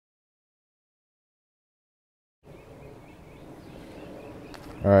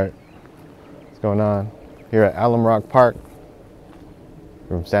Alright, what's going on? Here at Alum Rock Park.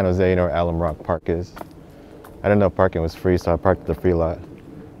 From San Jose, you know where Alum Rock Park is. I didn't know parking was free, so I parked at the free lot,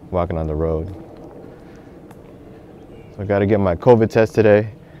 walking on the road. So I gotta get my COVID test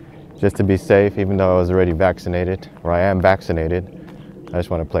today, just to be safe, even though I was already vaccinated, or I am vaccinated. I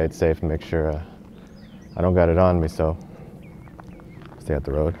just want to play it safe and make sure I don't got it on me, so stay at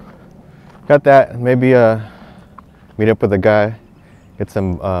the road. Got that, maybe meet up with a guy, get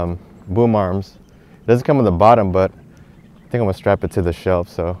some boom arms. It doesn't come on the bottom, but I think I'm gonna strap it to the shelf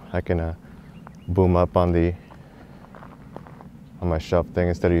so I can boom up on my shelf thing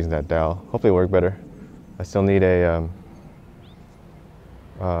instead of using that dowel. Hopefully it'll work better. I still need a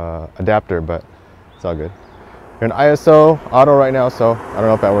adapter, but it's all good. We're in ISO auto right now, so I don't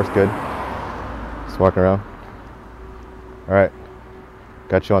know if that works good. Just walking around. All right,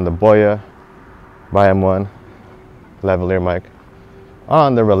 got you on the Boya by M1 lavalier mic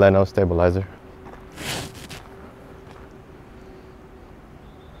on the Raleno Stabilizer.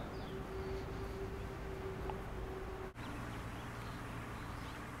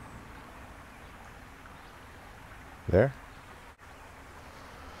 There.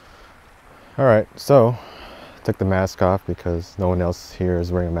 All right, so I took the mask off because no one else here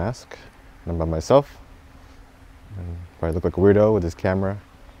is wearing a mask. I'm by myself. And probably look like a weirdo with his camera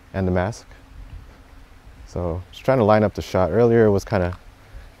and the mask. So just trying to line up the shot. Earlier it was kind of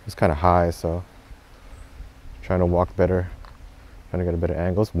high, so trying to walk better, trying to get a better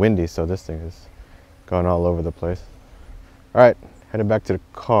angle. It's windy, so this thing is going all over the place. All right, headed back to the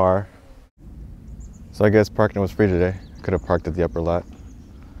car. So I guess parking was free today. Could have parked at the upper lot,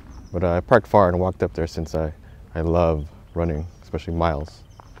 but I parked far and walked up there since I love running, especially miles.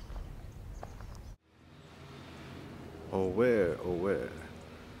 Oh where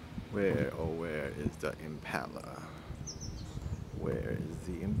is the Impala? Where is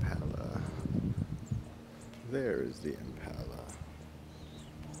the Impala? There is the Impala.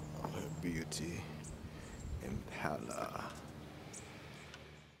 Oh, beauty. Impala.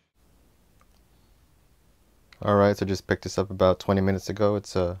 Alright, so just picked this up about 20 minutes ago.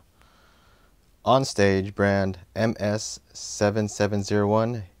 It's a Onstage brand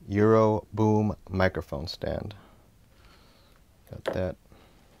MS7701 Euro Boom microphone stand. Got that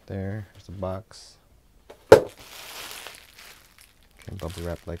there. There's the box. Okay, bubble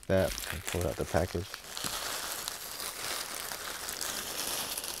wrap like that. And pull out the package.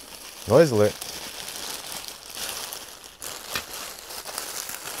 Noise alert.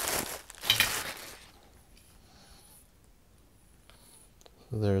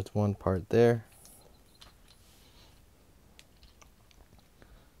 So there's one part there.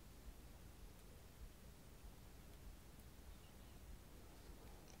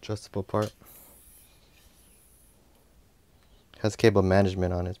 Adjustable part. Has cable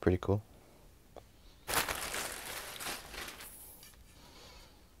management on it. It's pretty cool.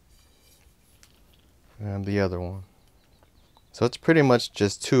 And the other one. So it's pretty much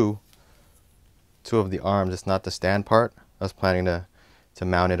just two of the arms. It's not the stand part. I was planning to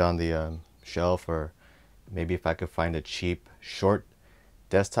mount it on the shelf, or maybe if I could find a cheap short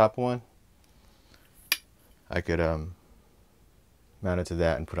desktop one, I could mount it to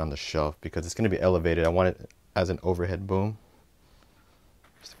that and put it on the shelf because it's going to be elevated. I want it as an overhead boom.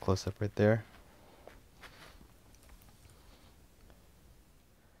 Just a close up right there.